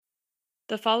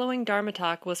The following Dharma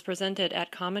talk was presented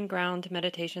at Common Ground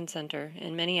Meditation Center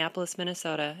in Minneapolis,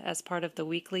 Minnesota, as part of the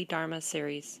weekly Dharma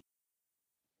series.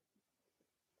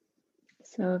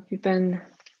 So if you've been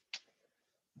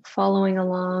following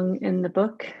along in the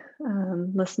book,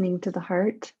 Listening to the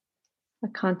Heart, A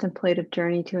Contemplative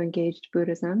Journey to Engaged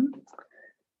Buddhism,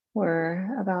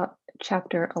 we're about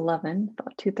chapter 11,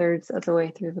 about 2/3 of the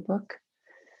way through the book.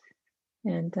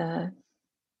 And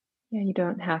you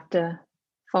don't have to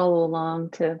follow along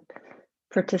to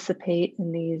participate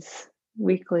in these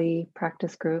weekly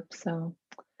practice groups. So,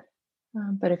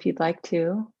 but if you'd like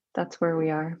to, that's where we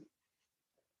are.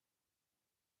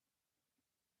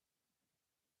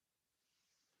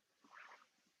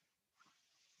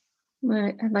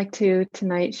 I'd like to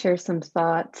tonight share some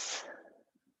thoughts,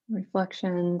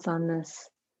 reflections on this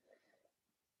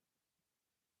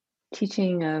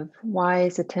teaching of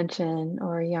wise attention,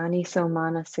 or Yaniso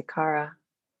Manasikara.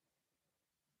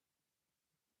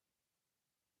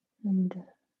 And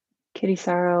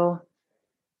Kitisaro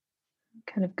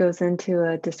kind of goes into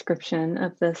a description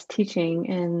of this teaching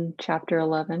in chapter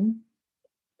 11.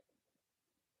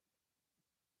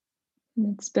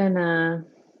 And it's been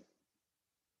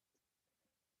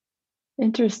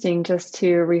interesting just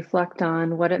to reflect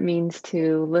on what it means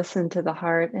to listen to the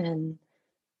heart and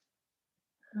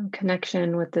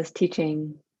connection with this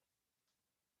teaching.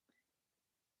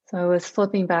 So I was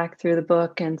flipping back through the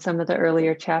book and some of the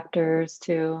earlier chapters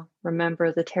to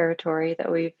remember the territory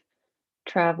that we've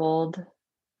traveled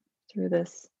through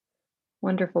this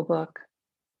wonderful book.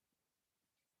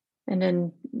 And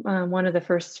in one of the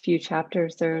first few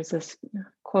chapters, there's this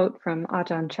quote from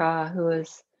Ajahn Chah, who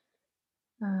is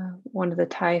one of the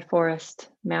Thai forest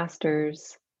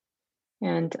masters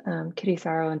and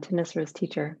Kitisaro and Thanissara's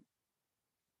teacher.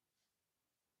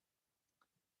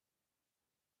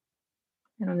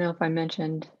 I don't know if I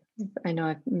know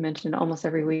I've mentioned almost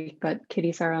every week, but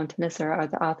Kitisaro and Thanissara are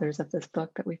the authors of this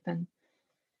book that we've been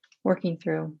working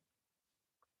through.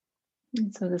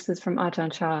 And so this is from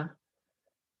Ajahn Chah.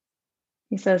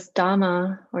 He says,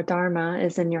 Dhamma or Dharma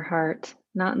is in your heart,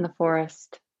 not in the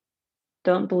forest.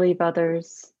 Don't believe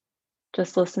others,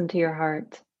 just listen to your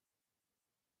heart.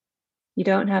 You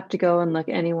don't have to go and look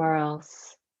anywhere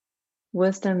else.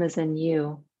 Wisdom is in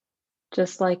you,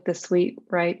 just like the sweet,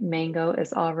 ripe mango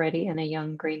is already in a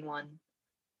young green one.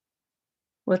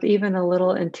 With even a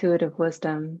little intuitive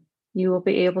wisdom, you will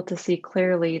be able to see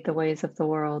clearly the ways of the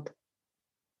world.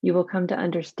 You will come to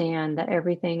understand that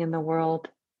everything in the world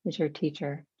is your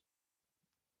teacher.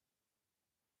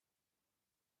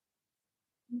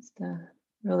 It's a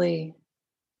really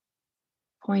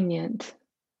poignant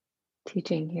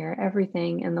teaching here.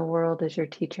 Everything in the world is your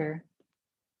teacher.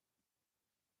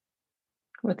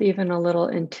 With even a little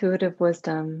intuitive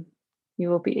wisdom, you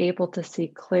will be able to see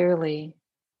clearly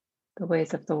the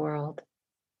ways of the world.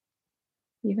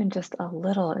 Even just a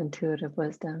little intuitive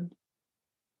wisdom.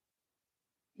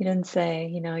 He didn't say,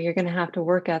 you're going to have to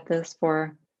work at this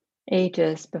for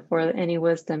ages before any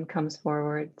wisdom comes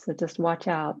forward. So just watch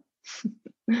out.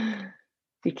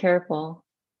 Be careful.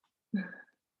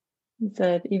 He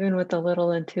said, even with a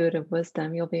little intuitive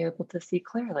wisdom, you'll be able to see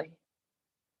clearly.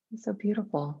 It's so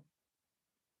beautiful.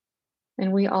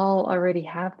 And we all already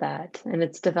have that, and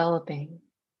it's developing.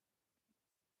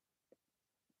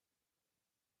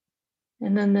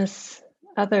 And then this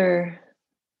other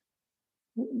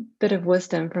bit of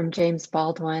wisdom from James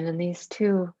Baldwin, and these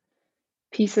two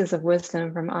pieces of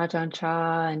wisdom from Ajahn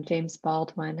Chah and James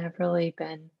Baldwin have really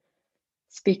been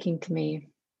speaking to me.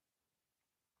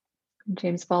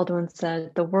 James Baldwin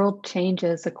said, the world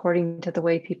changes according to the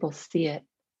way people see it.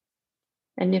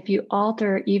 And if you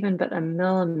alter even but a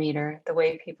millimeter the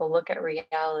way people look at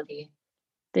reality,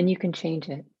 then you can change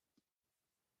it.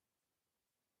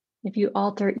 If you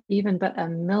alter even but a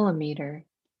millimeter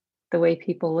the way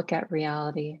people look at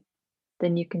reality,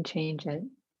 then you can change it.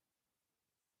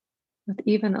 With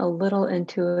even a little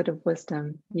intuitive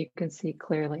wisdom, you can see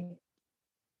clearly.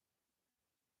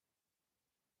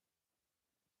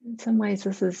 In some ways,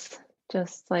 this is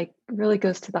just like really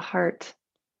goes to the heart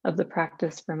of the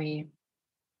practice for me.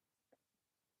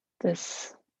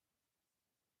 This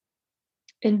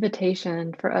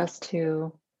invitation for us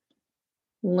to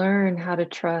learn how to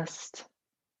trust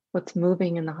what's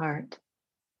moving in the heart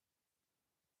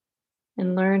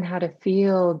and learn how to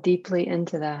feel deeply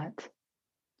into that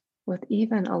with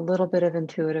even a little bit of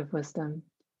intuitive wisdom.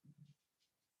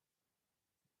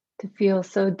 To feel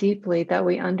so deeply that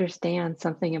we understand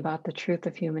something about the truth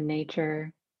of human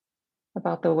nature,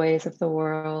 about the ways of the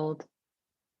world.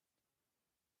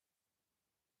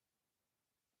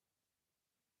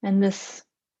 And this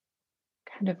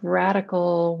kind of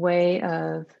radical way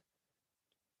of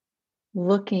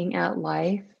looking at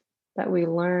life that we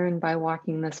learn by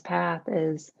walking this path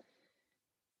is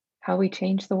how we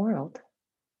change the world.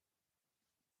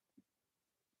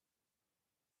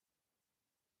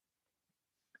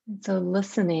 And so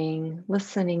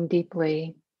listening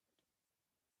deeply,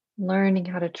 learning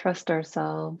how to trust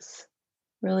ourselves,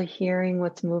 really hearing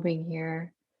what's moving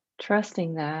here,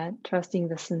 trusting that, trusting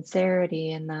the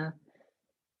sincerity and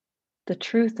the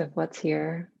truth of what's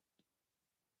here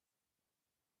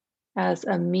as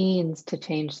a means to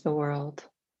change the world,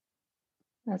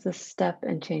 as a step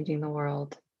in changing the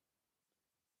world.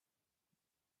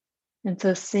 And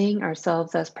so seeing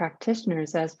ourselves as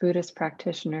practitioners, as Buddhist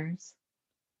practitioners,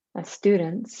 as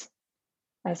students,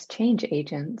 as change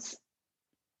agents,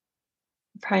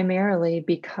 primarily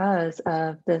because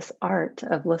of this art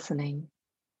of listening,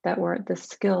 the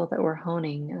skill that we're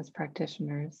honing as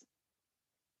practitioners.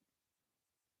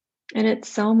 And it's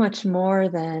so much more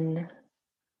than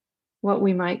what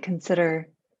we might consider,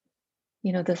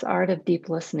 this art of deep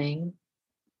listening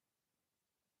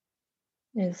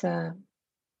is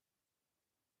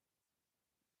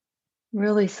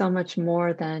really so much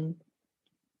more than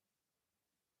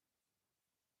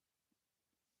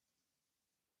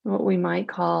what we might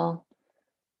call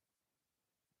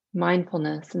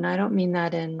mindfulness. And I don't mean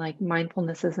that in like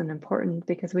mindfulness isn't important,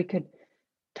 because we could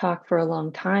talk for a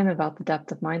long time about the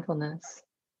depth of mindfulness.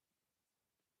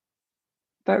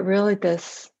 But really,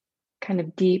 this kind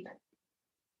of deep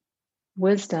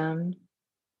wisdom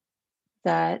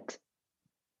that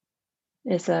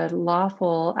is a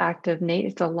lawful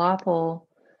it's a lawful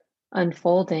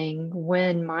unfolding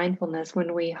when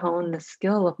we hone the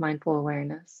skill of mindful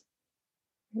awareness,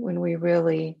 when we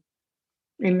really,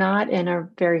 and not in a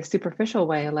very superficial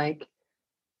way,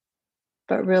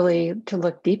 but really to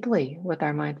look deeply with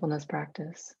our mindfulness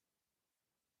practice.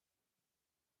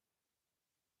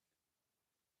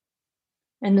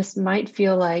 And this might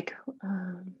feel like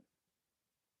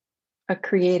a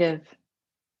creative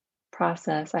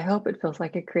process. I hope it feels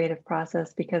like a creative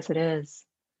process, because it is.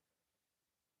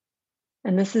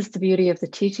 And this is the beauty of the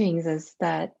teachings, is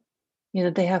that,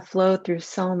 they have flowed through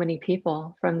so many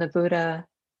people, from the Buddha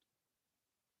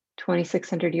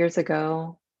 2,600 years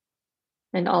ago,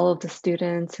 and all of the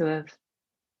students who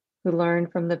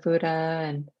learned from the Buddha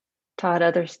and taught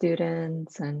other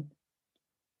students, and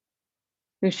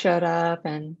who showed up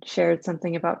and shared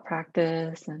something about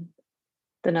practice, and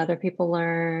then other people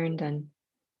learned. And,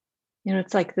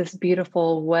 it's like this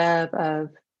beautiful web of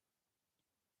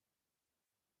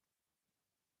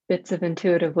bits of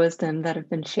intuitive wisdom that have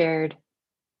been shared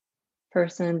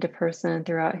person to person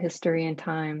throughout history and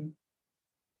time.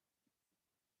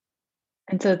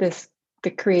 And so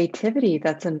the creativity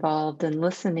that's involved in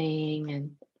listening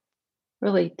and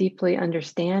really deeply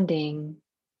understanding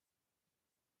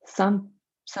some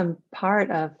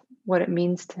part of what it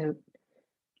means to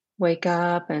wake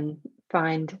up and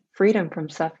find freedom from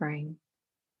suffering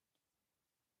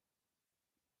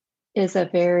is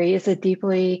a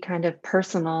deeply kind of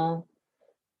personal,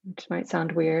 which might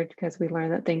sound weird because we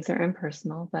learn that things are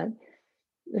impersonal, but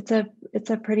it's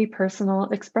a pretty personal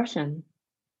expression.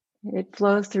 It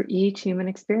flows through each human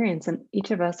experience, and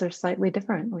each of us are slightly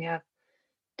different. We have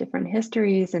different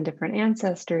histories and different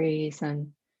ancestries,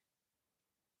 and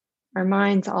our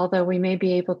minds, although we may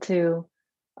be able to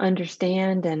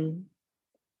understand and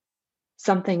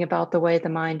something about the way the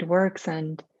mind works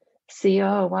and see,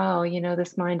 oh wow,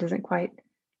 this mind isn't quite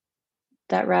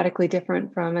that radically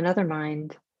different from another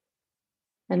mind.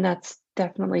 And that's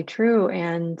definitely true.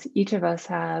 And each of us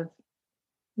have,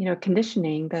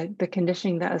 conditioning, the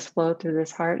conditioning that has flowed through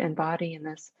this heart and body, and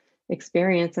this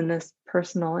experience and this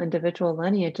personal individual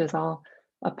lineage is all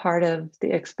a part of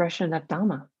the expression of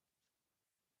Dhamma.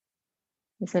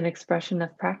 It's an expression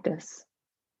of practice.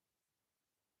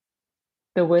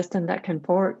 The wisdom that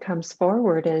comes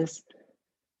forward is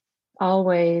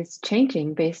always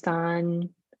changing based on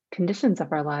conditions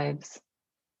of our lives.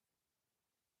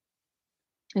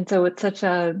 And so it's such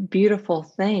a beautiful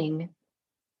thing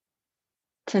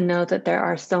to know that there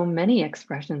are so many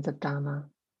expressions of Dhamma.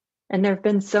 And there have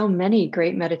been so many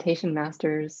great meditation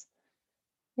masters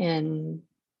in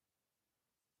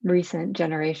recent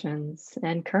generations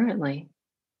and currently,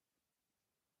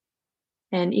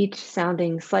 and each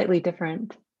sounding slightly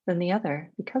different than the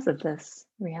other because of this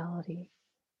reality.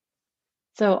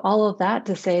 So all of that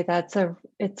to say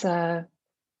it's a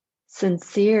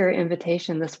sincere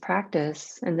invitation. This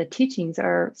practice and the teachings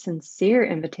are sincere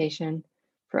invitation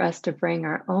for us to bring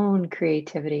our own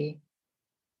creativity,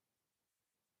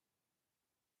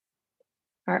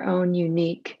 our own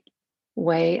unique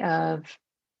way of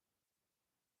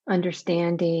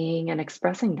understanding and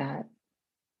expressing that.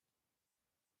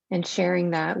 and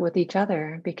sharing that with each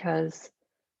other because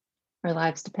our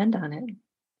lives depend on it.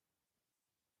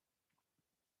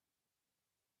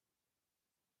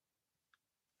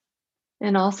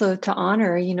 And also to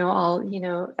honor,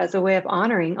 as a way of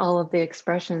honoring all of the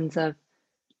expressions of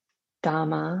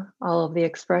Dhamma, all of the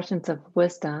expressions of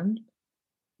wisdom,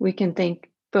 we can think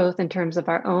both in terms of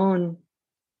our own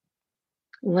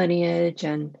lineage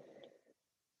and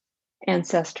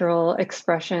ancestral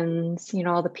expressions,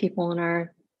 all the people in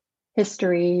our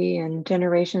history and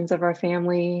generations of our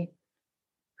family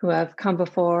who have come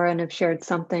before and have shared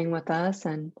something with us,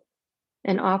 and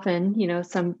often,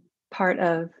 some part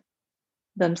of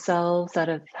themselves that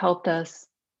have helped us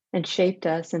and shaped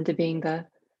us into being the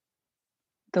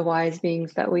wise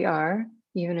beings that we are,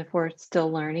 even if we're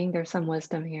still learning. There's some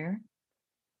wisdom here.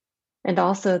 And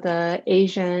also the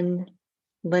Asian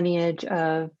lineage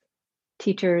of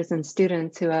teachers and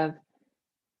students who have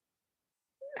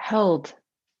held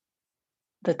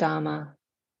the Dhamma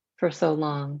for so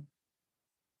long.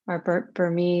 Our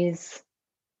Burmese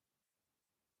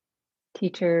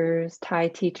teachers, Thai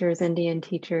teachers, Indian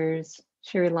teachers,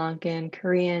 Sri Lankan,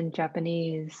 Korean,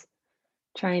 Japanese,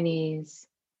 Chinese.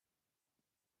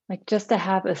 Like, just to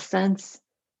have a sense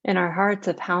in our hearts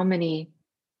of how many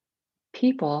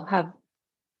people have,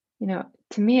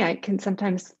 to me, I can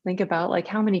sometimes think about like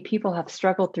how many people have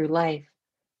struggled through life,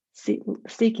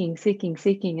 seeking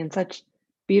in such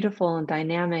beautiful and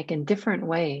dynamic and different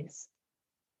ways,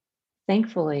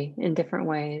 thankfully in different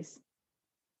ways,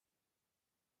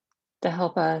 to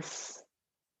help us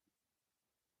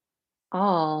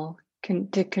all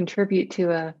to contribute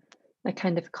to a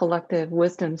kind of collective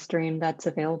wisdom stream that's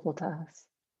available to us.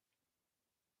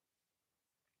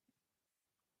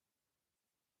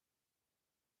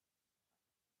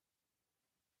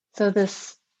 So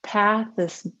this path,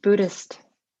 this Buddhist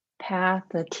path,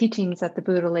 the teachings that the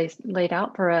Buddha laid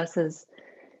out for us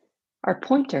are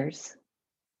pointers,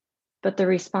 but the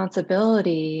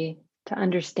responsibility to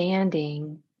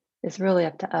understanding is really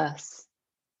up to us.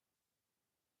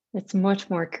 It's much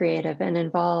more creative and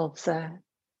involves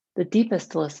the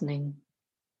deepest listening.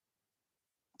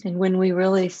 And when we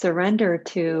really surrender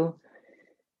to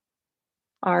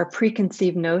our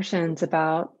preconceived notions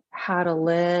about how to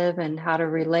live and how to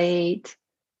relate,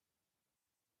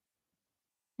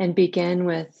 and begin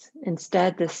with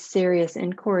instead this serious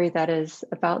inquiry that is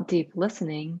about deep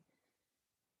listening,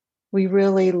 we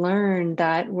really learn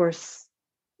that we're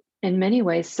in many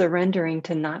ways surrendering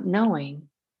to not knowing.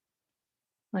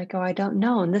 Like, oh, I don't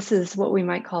know. And this is what we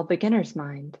might call beginner's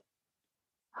mind.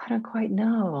 I don't quite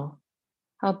know.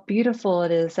 How beautiful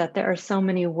it is that there are so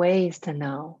many ways to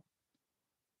know.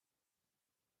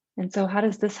 And so how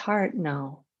does this heart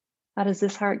know? How does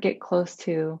this heart get close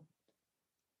to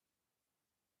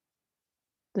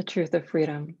the truth of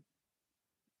freedom?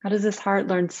 How does this heart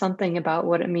learn something about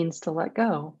what it means to let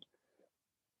go?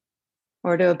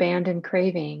 Or to abandon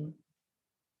craving?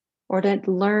 Or to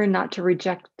learn not to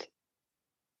reject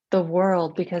the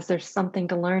world because there's something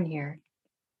to learn here?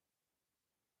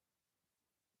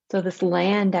 So this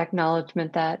land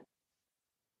acknowledgement that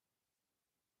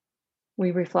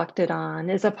we reflected on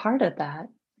is a part of that.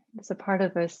 It's a part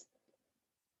of us,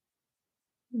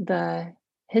 the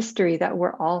history that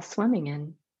we're all swimming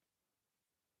in.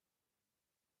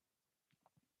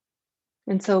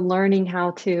 And so learning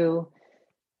how to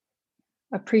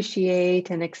appreciate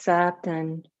and accept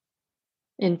and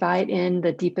invite in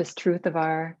the deepest truth of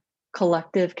our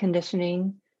collective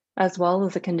conditioning, as well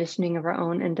as the conditioning of our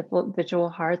own individual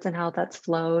hearts and how that's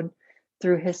flowed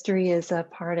through history, is a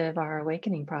part of our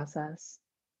awakening process.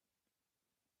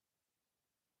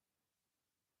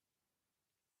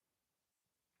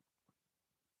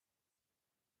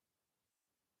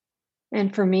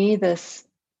 And for me, this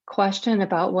question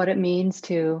about what it means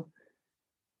to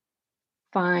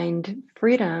find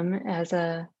freedom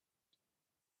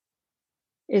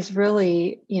is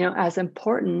really, as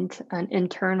important an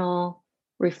internal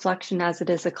reflection as it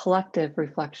is a collective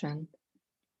reflection,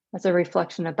 as a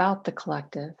reflection about the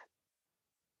collective.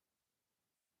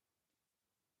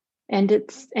 And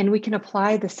we can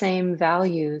apply the same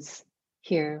values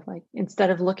here, like instead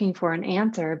of looking for an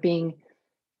answer, being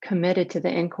committed to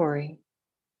the inquiry.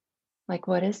 Like,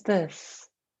 what is this?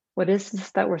 What is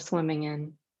this that we're swimming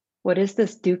in? What is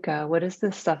this dukkha? What is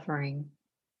this suffering?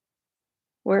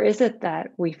 Where is it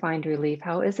that we find relief?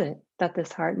 How is it that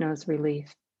this heart knows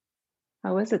relief?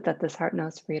 How is it that this heart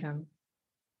knows freedom?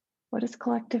 What is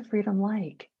collective freedom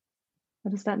like?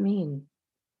 What does that mean?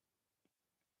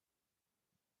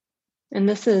 And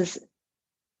this is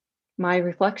my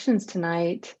reflections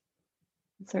tonight,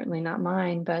 certainly not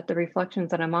mine, but the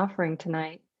reflections that I'm offering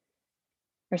tonight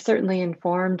are certainly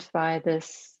informed by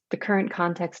the current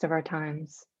context of our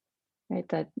times, right?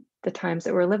 That the times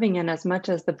that we're living in, as much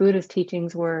as the Buddha's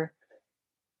teachings were,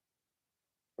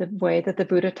 the way that the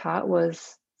Buddha taught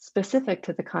was specific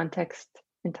to the context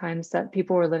and times that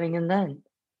people were living in then.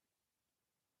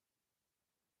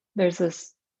 There's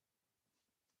this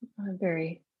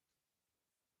very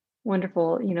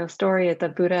wonderful, story of the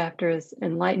Buddha after his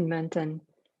enlightenment, and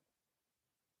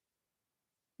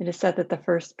it is said that the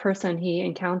first person he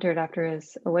encountered after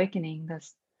his awakening,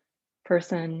 this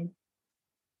person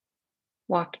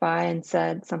walked by and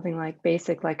said something like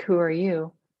basic, like, "Who are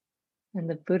you?" And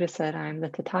the Buddha said, "I'm the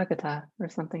Tathagata," or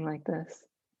something like this.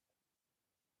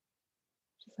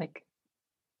 Just like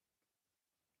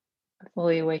a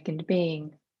fully awakened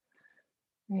being,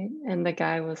 right? And the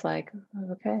guy was like,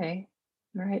 "Okay,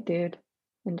 all right, dude,"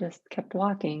 and just kept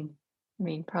walking. I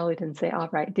mean, probably didn't say, "All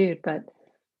right, dude," but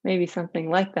maybe something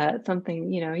like that.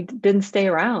 Something, he didn't stay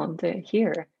around to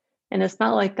hear. And it's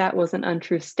not like that was an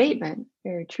untrue statement,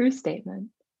 very true statement.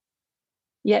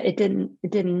 Yet it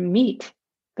didn't meet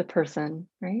the person,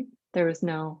 right? There was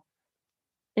no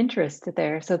interest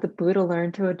there. So the Buddha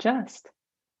learned to adjust,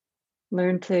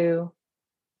 learned to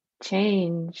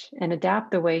change and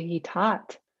adapt the way he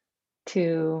taught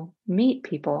to meet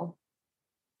people.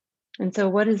 And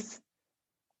so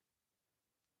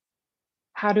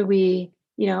how do we,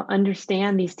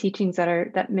 understand these teachings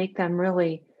that make them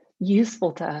really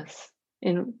useful to us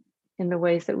in the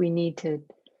ways that we need to,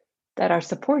 that are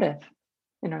supportive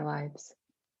in our lives?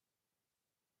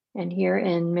 And here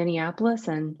in Minneapolis,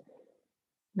 and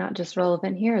not just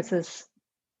relevant here, it's this,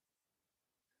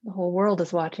 the whole world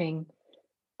is watching.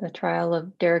 The trial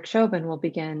of Derek Chauvin will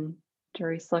begin.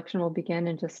 Jury selection will begin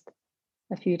in just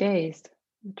a few days.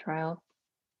 The trial,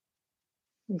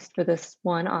 at least for this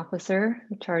one officer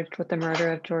charged with the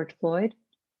murder of George Floyd,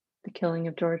 the killing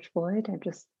of George Floyd. I've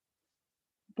just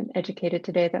been educated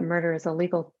today that murder is a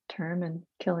legal term and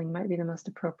killing might be the most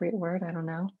appropriate word. I don't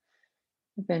know.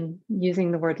 I've been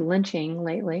using the word lynching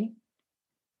lately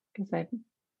because I've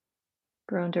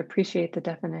grown to appreciate the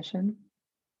definition.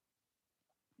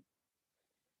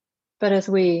 But as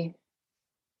we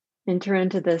enter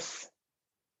into this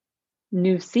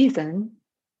new season,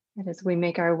 and as we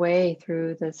make our way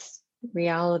through this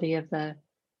reality of the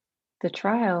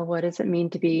trial, what does it mean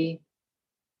to be,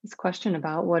 this question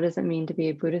about what does it mean to be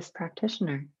a Buddhist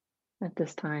practitioner at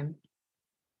this time?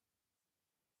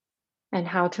 And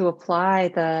how to apply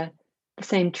the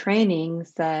same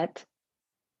trainings that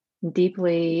I'm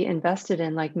deeply invested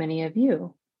in, like many of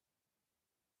you,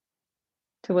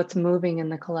 to what's moving in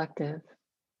the collective.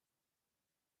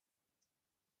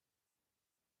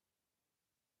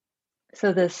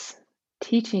 So this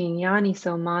teaching,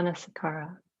 Yaniso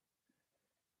Manasikara,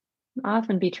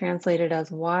 often be translated as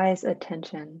wise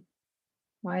attention.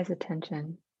 Wise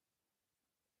attention.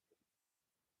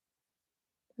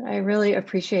 I really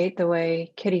appreciate the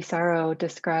way Kitisaro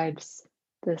describes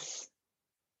this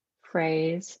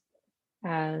phrase,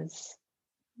 as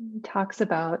he talks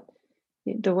about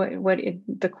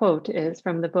the quote is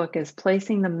from the book is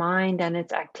placing the mind and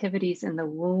its activities in the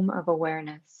womb of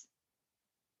awareness.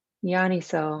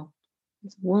 Yaniso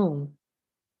is womb.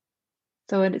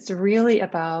 So it's really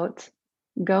about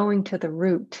going to the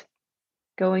root,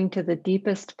 going to the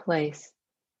deepest place,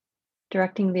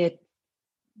 receiving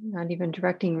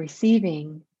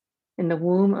in the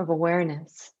womb of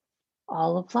awareness,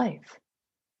 all of life.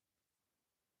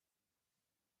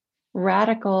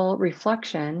 Radical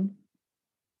reflection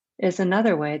is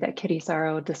another way that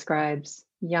Kitisaro describes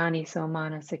Yaniso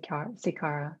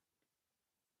Manasikara.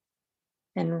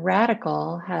 And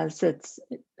radical has it's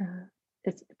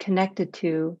connected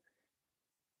to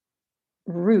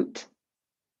root,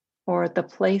 or the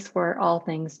place where all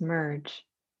things merge.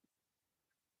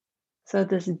 So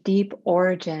this deep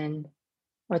origin,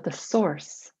 or the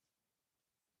source.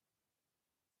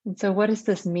 And so what does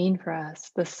this mean for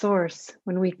us? The source,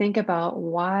 when we think about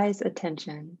wise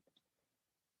attention,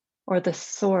 or the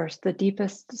source, the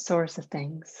deepest source of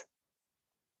things.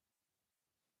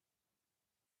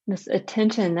 This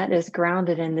attention that is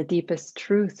grounded in the deepest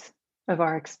truth of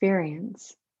our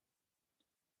experience.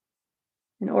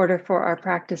 In order for our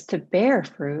practice to bear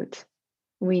fruit,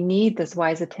 we need this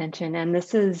wise attention. And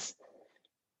this is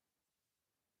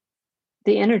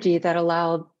the energy that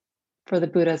allowed for the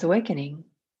Buddha's awakening.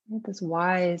 This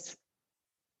wise,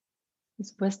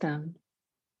 this wisdom,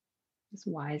 this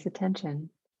wise attention.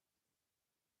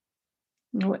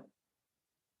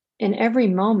 In every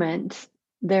moment,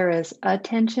 there is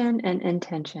attention and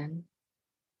intention.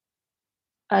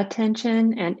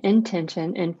 Attention and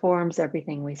intention informs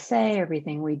everything we say,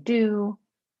 everything we do.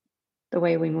 the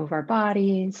way we move our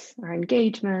bodies, our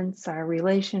engagements, our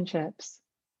relationships.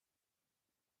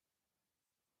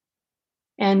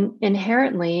 And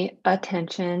inherently,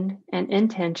 attention and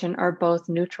intention are both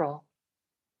neutral.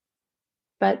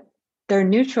 But they're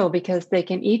neutral because they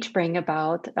can each bring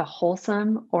about a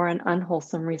wholesome or an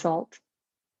unwholesome result.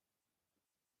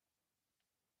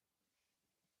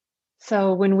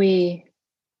 So when we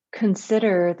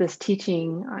consider this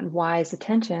teaching on wise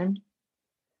attention,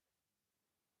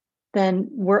 then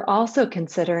we're also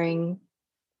considering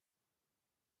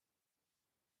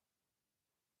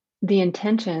the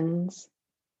intentions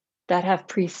that have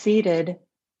preceded,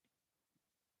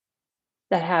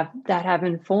 that have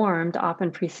informed,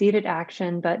 often preceded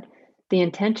action, but the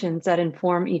intentions that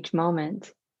inform each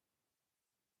moment.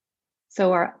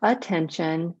 So our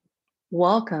attention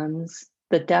welcomes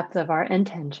the depth of our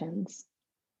intentions.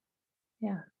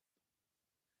 Yeah.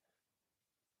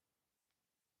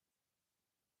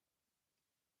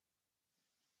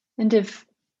 And if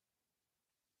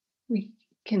we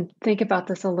can think about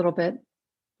this a little bit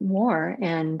more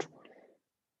and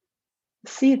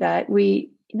see that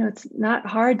it's not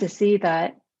hard to see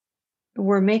that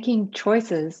we're making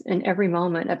choices in every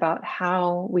moment about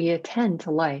how we attend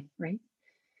to life, right?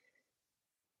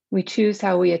 We choose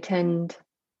how we attend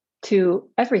to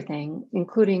everything,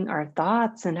 including our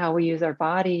thoughts and how we use our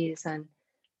bodies, and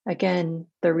again,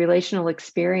 the relational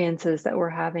experiences that we're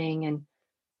having, and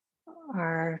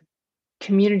our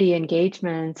community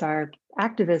engagements, our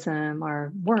activism,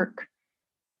 our work,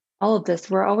 all of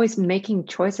this. We're always making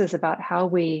choices about how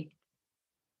we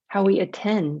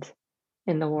attend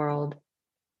in the world.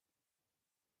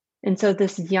 And so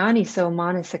this Yaniso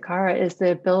Manasikara is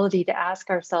the ability to ask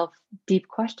ourselves deep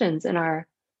questions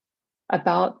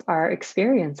about our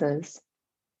experiences,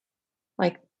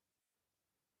 like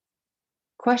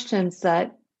questions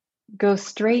that go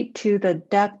straight to the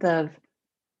depth of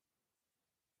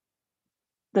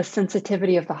the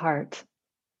sensitivity of the heart,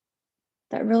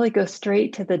 that really go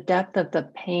straight to the depth of the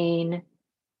pain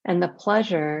and the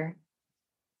pleasure,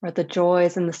 or the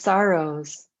joys and the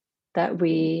sorrows that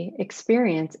we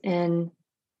experience in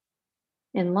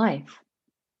life.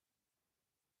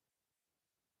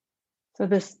 So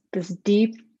this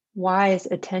deep, wise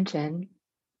attention,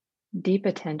 deep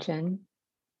attention,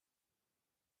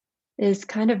 is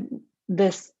kind of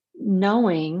this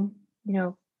knowing,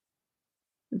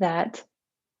 that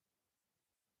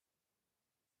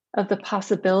of the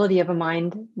possibility of a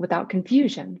mind without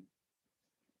confusion.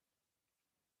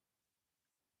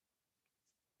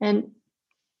 And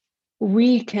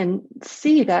we can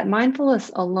see that mindfulness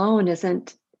alone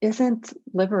isn't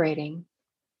liberating.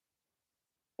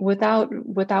 Without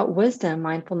wisdom,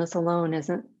 mindfulness alone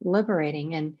isn't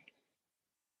liberating. And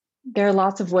there are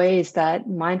lots of ways that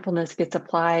mindfulness gets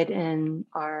applied in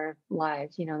our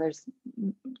lives. There's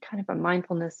kind of a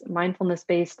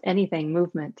mindfulness-based anything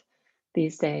movement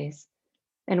these days.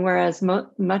 And whereas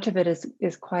much of it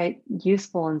is quite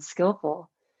useful and skillful,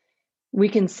 we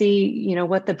can see,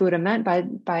 what the Buddha meant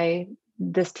by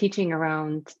this teaching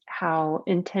around how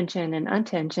intention and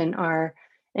attention are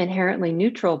inherently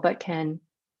neutral, but can,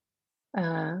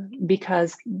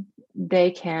 because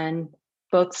they can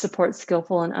both support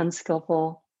skillful and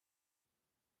unskillful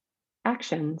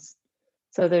actions.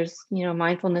 So there's,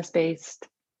 mindfulness-based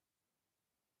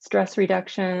stress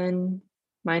reduction,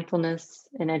 mindfulness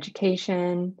in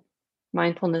education,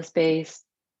 mindfulness-based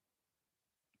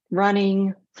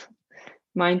running,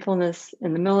 mindfulness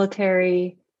in the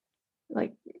military,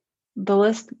 like the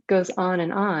list goes on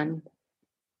and on.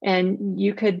 And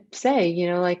you could say,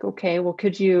 okay, well,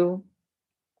 could you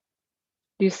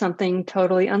do something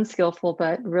totally unskillful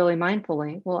but really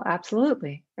mindfully? Well,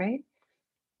 absolutely, right?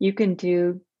 You can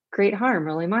do great harm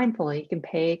really mindfully. You can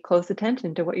pay close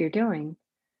attention to what you're doing.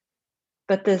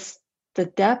 But the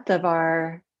depth of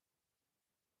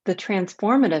the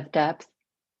transformative depth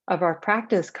of our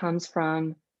practice comes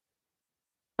from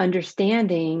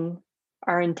understanding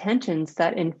our intentions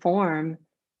that inform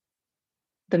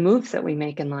the moves that we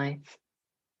make in life,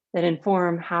 that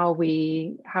inform how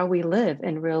we live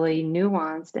in really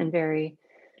nuanced and very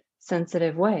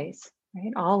sensitive ways,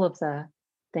 right? All of the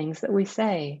things that we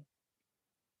say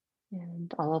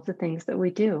and all of the things that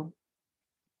we do.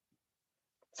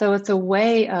 So it's a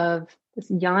way of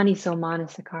this Yaniso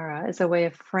Manasikara is a way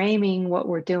of framing what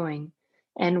we're doing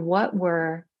and what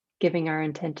we're giving our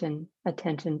attention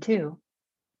to.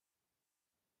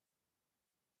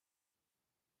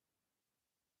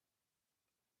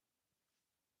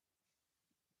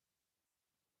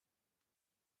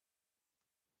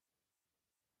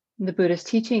 The Buddhist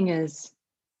teaching is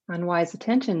on wise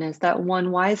attention is that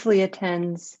one wisely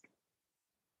attends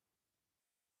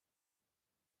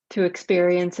to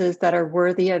experiences that are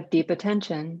worthy of deep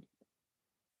attention.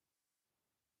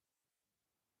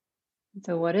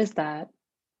 So what is that?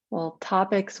 Well,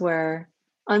 topics where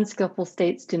unskillful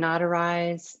states do not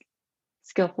arise,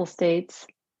 skillful states.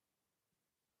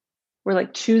 We're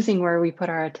like choosing where we put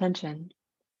our attention.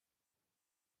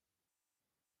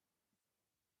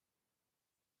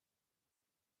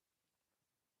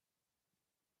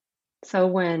 So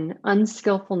when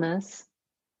unskillfulness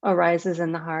arises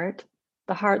in the heart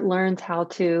learns how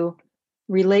to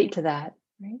relate to that,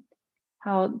 right?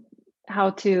 How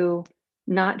to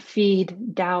not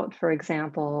feed doubt, for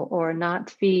example, or not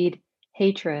feed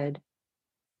hatred,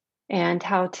 and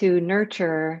how to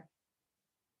nurture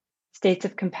states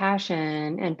of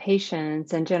compassion and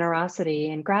patience and generosity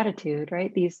and gratitude,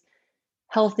 right? These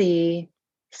healthy,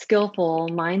 skillful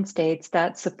mind states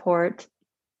that support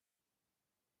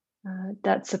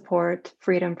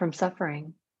freedom from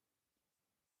suffering.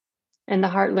 And the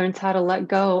heart learns how to let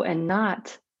go and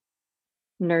not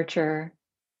nurture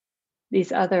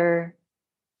these other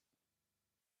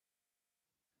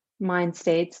mind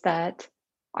states that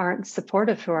aren't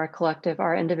supportive to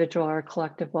our individual or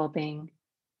collective well-being.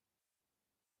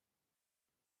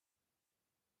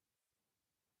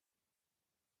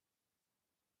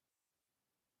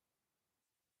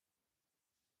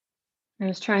 I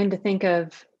was trying to think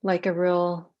of like a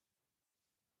real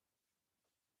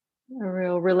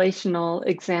relational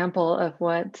example of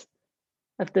what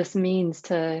this means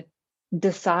to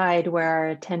decide where our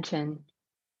attention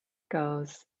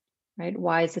goes, right?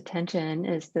 Wise attention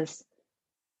is this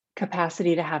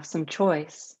capacity to have some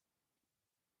choice.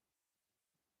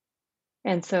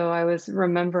 And so I was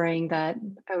remembering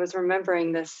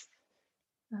this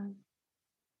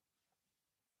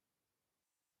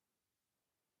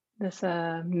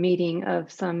meeting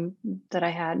of some that I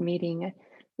had meeting.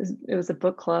 It was a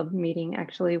book club meeting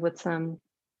actually with some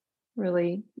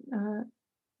really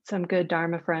some good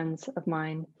Dharma friends of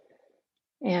mine.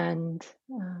 And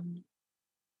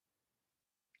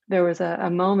there was a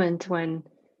moment when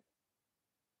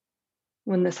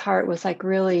this heart was like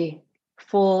really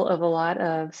full of a lot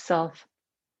of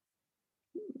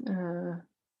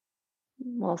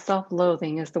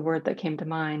self-loathing is the word that came to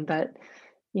mind, but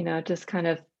just kind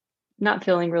of not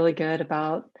feeling really good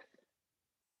about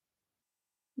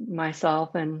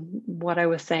myself and what I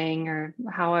was saying or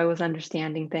how I was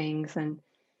understanding things, and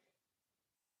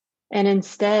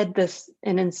instead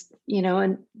and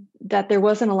that there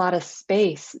wasn't a lot of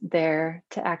space there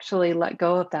to actually let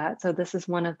go of that. So this is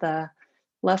one of the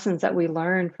lessons that we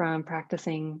learn from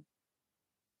practicing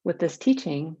with this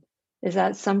teaching, is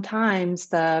that sometimes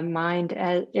the mind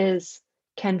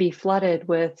can be flooded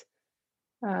with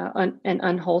an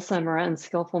unwholesome or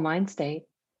unskillful mind state.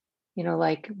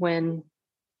 Like when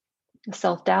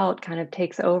self-doubt kind of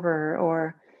takes over,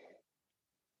 or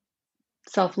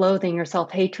self-loathing or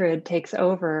self-hatred takes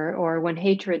over, or when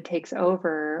hatred takes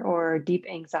over, or deep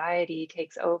anxiety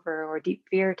takes over, or deep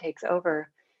fear takes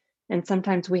over. And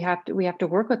sometimes we have to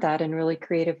work with that in really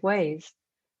creative ways.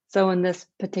 So in this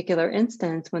particular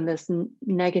instance, when this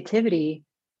negativity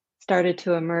started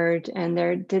to emerge and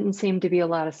there didn't seem to be a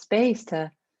lot of space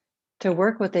to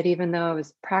work with it, even though I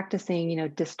was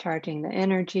practicing, discharging the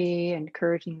energy,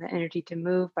 encouraging the energy to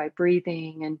move by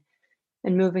breathing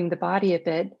and moving the body a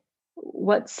bit,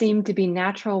 what seemed to be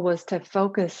natural was to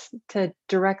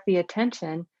direct the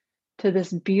attention to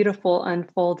this beautiful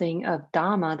unfolding of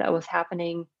Dhamma that was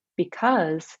happening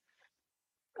because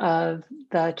of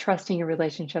the trusting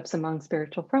relationships among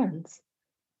spiritual friends,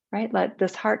 right?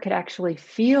 This heart could actually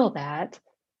feel that,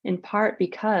 in part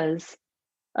because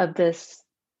of this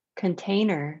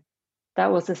container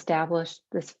that was established,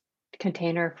 this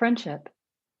container of friendship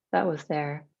that was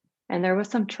there. And there was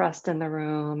some trust in the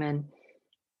room.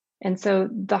 And so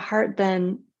the heart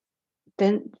then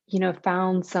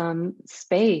found some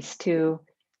space to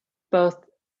both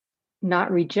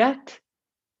not reject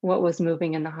what was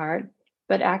moving in the heart,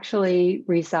 but actually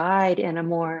reside in a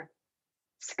more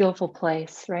skillful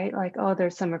place, right? Like, oh,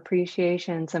 there's some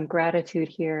appreciation, some gratitude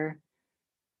here.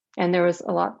 And there was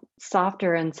a lot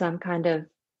softer and some kind of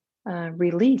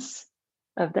release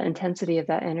of the intensity of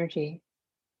that energy.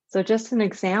 So just an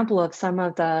example of some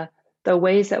of the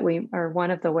ways that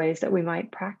one of the ways that we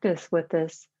might practice with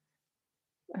this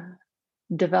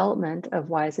development of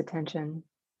wise attention.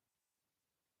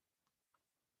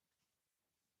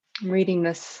 I'm reading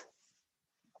this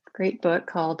great book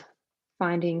called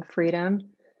Finding Freedom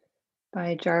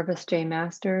by Jarvis J.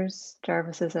 Masters.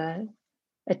 Jarvis is a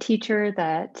teacher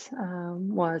that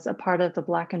was a part of the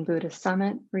Black and Buddhist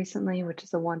Summit recently, which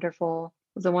is a wonderful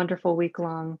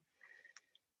week-long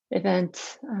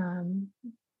event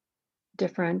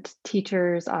different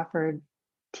teachers offered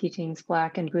teachings.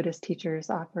 Black and Buddhist teachers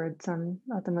offered some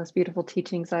of the most beautiful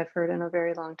teachings I've heard in a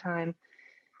very long time.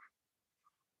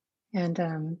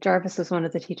 And Jarvis was one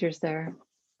of the teachers there.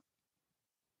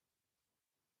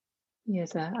 He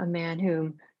is a man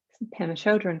whom Pema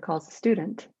Chodron calls a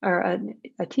student, or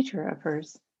a teacher of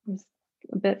hers. He's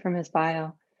a bit from his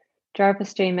bio.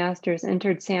 Jarvis J. Masters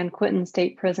entered San Quentin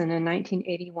State Prison in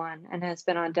 1981 and has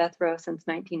been on death row since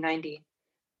 1990,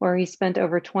 where he spent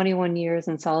over 21 years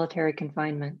in solitary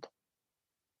confinement.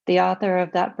 The author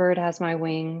of That Bird Has My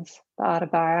Wings, the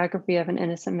autobiography of an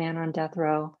innocent man on death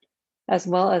row, as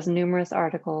well as numerous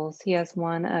articles, he has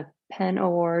won a PEN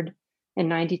Award in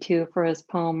 '92 for his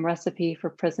poem Recipe for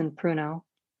Prison Pruno.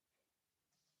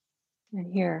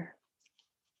 And here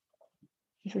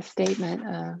is a statement.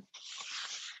 A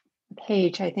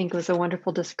page, I think, was a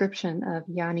wonderful description of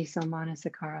Yaniso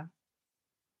Manasikara.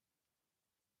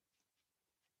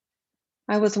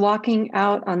 I was walking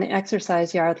out on the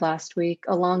exercise yard last week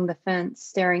along the fence,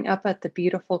 staring up at the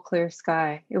beautiful clear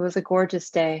sky. It was a gorgeous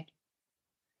day.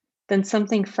 Then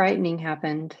something frightening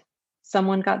happened.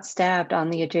 Someone got stabbed on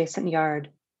the adjacent yard.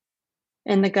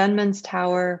 In the gunman's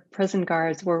tower, prison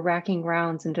guards were racking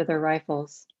rounds into their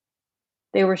rifles.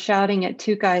 They were shouting at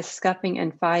two guys scuffing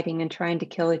and fighting and trying to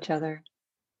kill each other.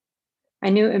 I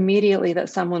knew immediately that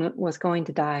someone was going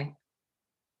to die.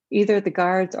 Either the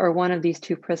guards or one of these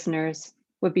two prisoners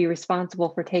would be responsible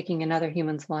for taking another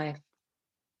human's life.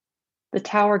 The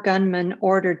tower gunman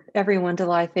ordered everyone to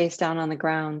lie face down on the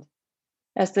ground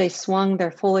as they swung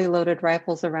their fully loaded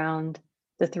rifles around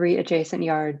the 3 adjacent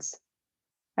yards.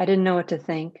 I didn't know what to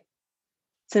think.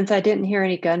 Since I didn't hear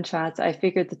any gunshots, I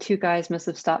figured the two guys must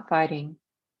have stopped fighting.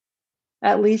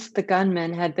 At least the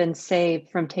gunman had been saved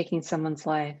from taking someone's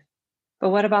life. But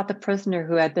what about the prisoner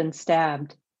who had been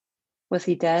stabbed? Was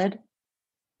he dead?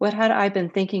 What had I been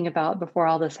thinking about before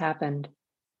all this happened?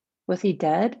 Was he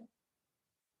dead?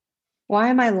 Why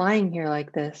am I lying here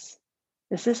like this?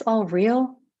 Is this all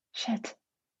real? Shit.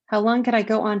 How long could I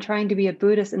go on trying to be a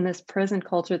Buddhist in this prison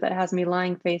culture that has me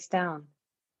lying face down?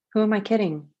 Who am I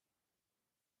kidding?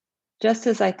 Just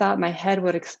as I thought my head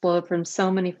would explode from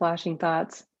so many flashing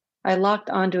thoughts, I locked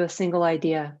onto a single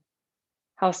idea.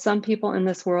 How some people in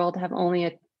this world have only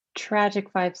a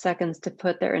tragic 5 seconds to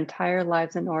put their entire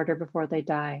lives in order before they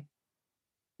die,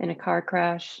 in a car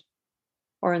crash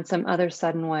or in some other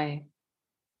sudden way.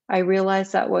 I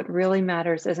realized that what really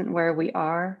matters isn't where we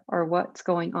are or what's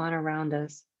going on around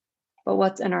us, but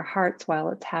what's in our hearts while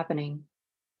it's happening.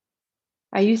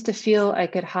 I used to feel I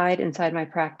could hide inside my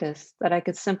practice, that I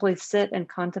could simply sit and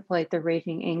contemplate the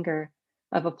raging anger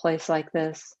of a place like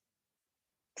this,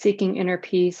 seeking inner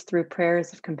peace through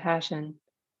prayers of compassion.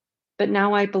 But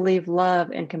now I believe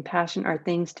love and compassion are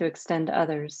things to extend to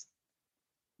others.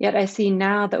 Yet I see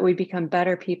now that we become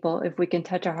better people if we can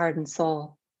touch a heart and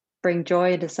soul, bring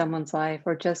joy into someone's life,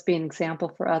 or just be an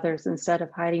example for others instead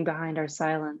of hiding behind our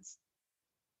silence.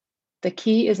 The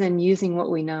key is in using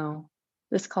what we know.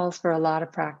 This calls for a lot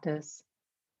of practice.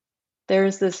 There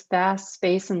is this vast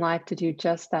space in life to do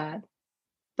just that,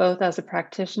 both as a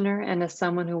practitioner and as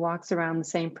someone who walks around the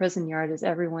same prison yard as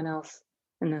everyone else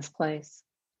in this place.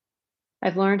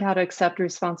 I've learned how to accept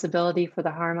responsibility for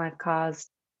the harm I've caused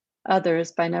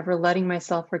others by never letting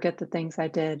myself forget the things I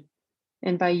did,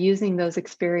 and by using those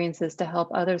experiences to help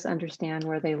others understand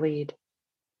where they lead.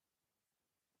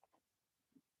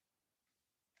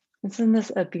 Isn't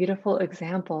this a beautiful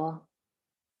example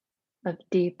of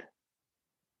deep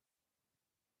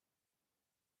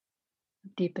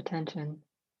attention,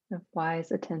 of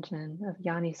wise attention, of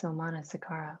Yaniso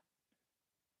Manasikara?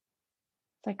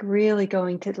 It's like really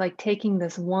going to, like, taking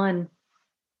this one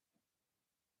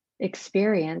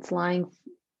experience,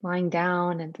 lying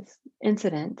down, and this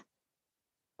incident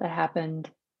that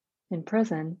happened in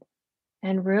prison,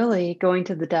 and really going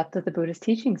to the depth of the Buddhist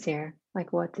teachings here.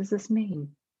 Like, what does this mean?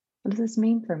 What does this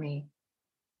mean for me?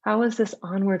 How is this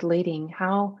onward leading?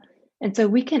 And so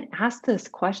we can ask this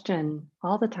question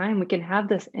all the time. We can have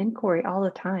this inquiry all the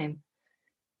time.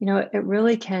 You know, it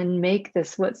really can make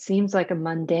this what seems like a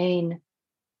mundane,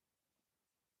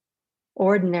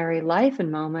 ordinary life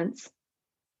in moments,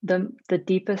 the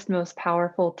deepest, most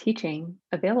powerful teaching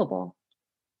available.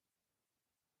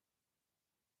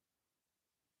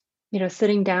 You know,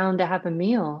 sitting down to have a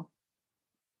meal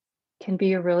can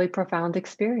be a really profound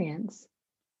experience.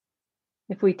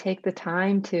 If we take the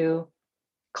time to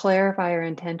clarify our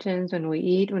intentions when we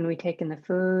eat, when we take in the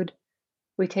food,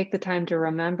 we take the time to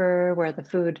remember where the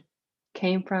food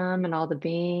came from and all the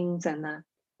beings and the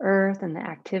earth and the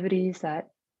activities that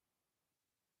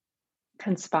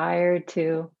conspired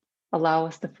to allow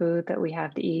us the food that we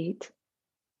have to eat.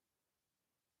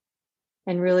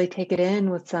 and really take it in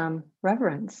with some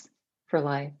reverence for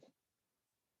life.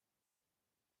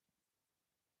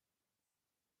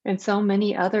 And so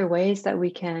many other ways that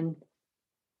we can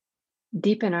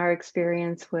deepen our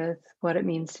experience with what it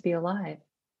means to be alive,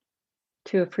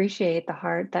 to appreciate the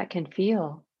heart that can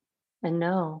feel and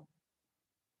know,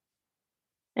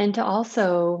 and to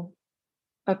also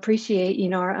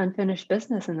appreciate, our unfinished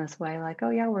business in this way. Like, oh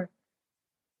yeah, we're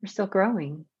still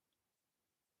growing.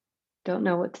 Don't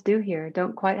know what to do here.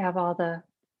 Don't quite have all the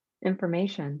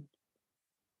information.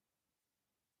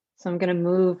 So I'm going to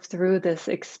move through this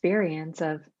experience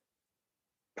of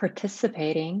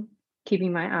participating,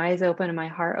 keeping my eyes open and my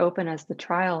heart open as the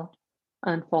trial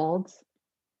unfolds,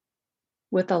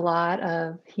 with a lot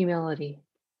of humility.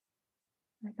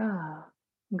 Like, I'm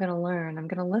going to learn, I'm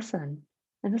going to listen.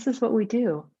 And this is what we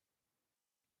do.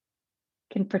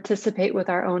 Can participate with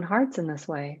our own hearts in this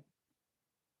way.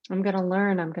 I'm going to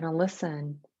learn, I'm going to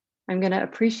listen. I'm going to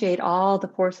appreciate all the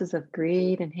forces of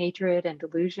greed and hatred and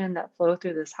delusion that flow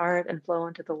through this heart and flow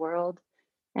into the world.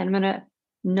 And I'm going to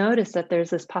notice that there's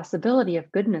this possibility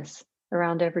of goodness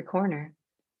around every corner.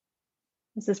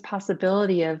 There's this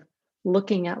possibility of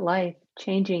looking at life,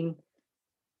 changing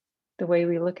the way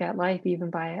we look at life, even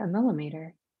by a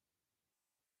millimeter.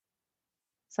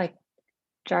 It's like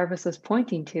Jarvis was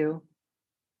pointing to,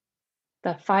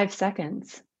 the 5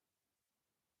 seconds,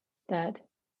 that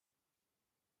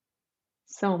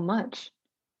so much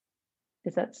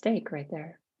is at stake right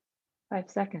there.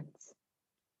 5 seconds.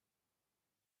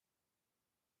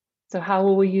 So how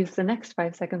will we use the next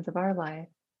 5 seconds of our life?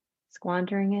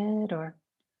 Squandering it, or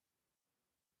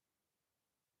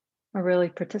really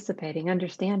participating,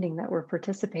 understanding that we're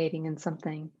participating in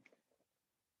something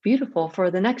beautiful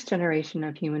for the next generation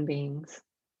of human beings,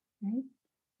 right?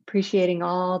 Appreciating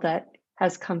all that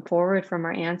has come forward from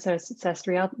our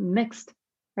ancestry, mixed,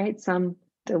 right? Some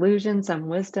delusion, some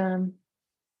wisdom,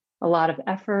 a lot of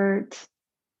effort.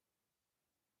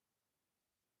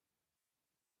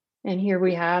 And here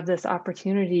we have this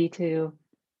opportunity to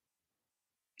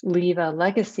leave a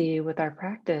legacy with our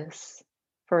practice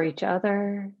for each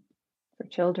other, for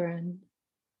children.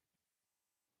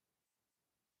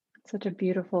 Such a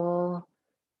beautiful,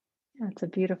 it's a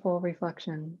beautiful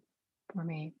reflection for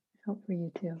me. I hope for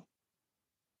you too.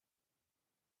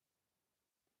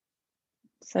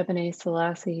 7A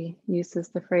Selassie uses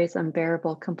the phrase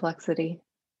unbearable complexity.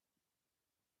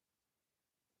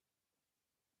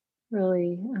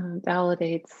 Really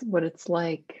validates what it's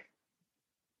like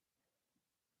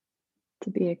to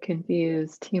be a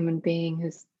confused human being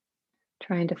who's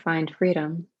trying to find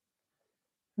freedom,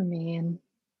 for me, and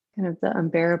kind of the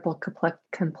unbearable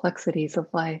complexities of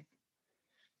life.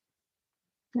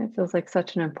 It feels like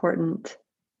such an important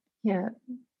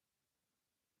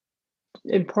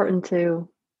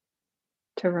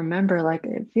to remember, like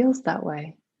it feels that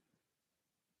way.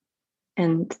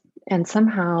 And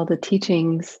somehow the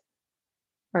teachings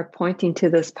are pointing to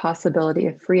this possibility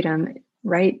of freedom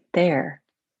right there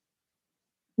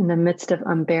in the midst of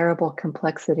unbearable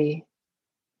complexity.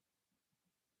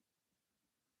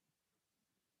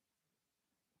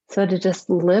 So to just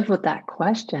live with that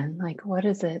question, like, what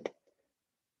is it?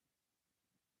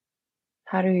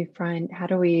 How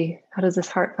does this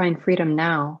heart find freedom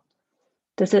now?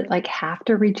 Does it like have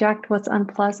to reject what's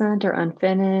unpleasant or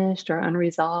unfinished or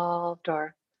unresolved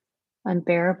or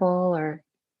unbearable? Or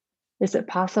is it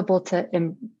possible to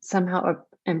somehow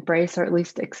embrace or at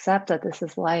least accept that this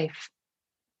is life?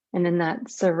 And in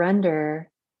that surrender,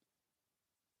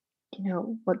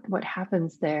 what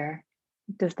happens there?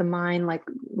 Does the mind like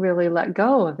really let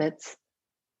go of its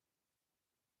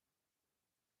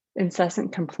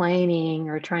incessant complaining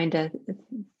or trying to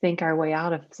think our way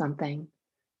out of something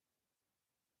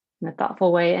in a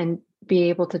thoughtful way, and be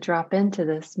able to drop into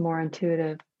this more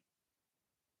intuitive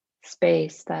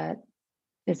space that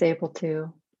is able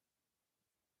to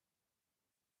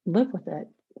live with it,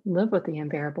 live with the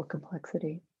unbearable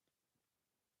complexity?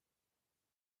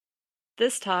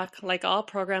 This talk, like all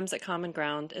programs at Common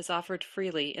Ground, is offered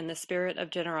freely in the spirit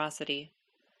of generosity.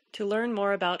 To learn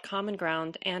more about Common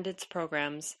Ground and its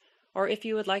programs, or if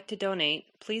you would like to donate,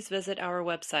 please visit our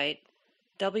website,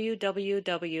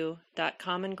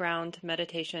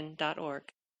 www.commongroundmeditation.org.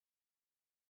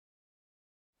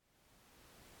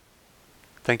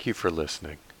 Thank you for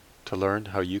listening. To learn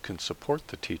how you can support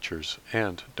the teachers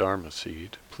and Dharma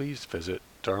Seed, please visit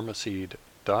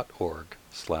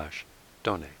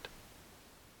dharmaseed.org/donate.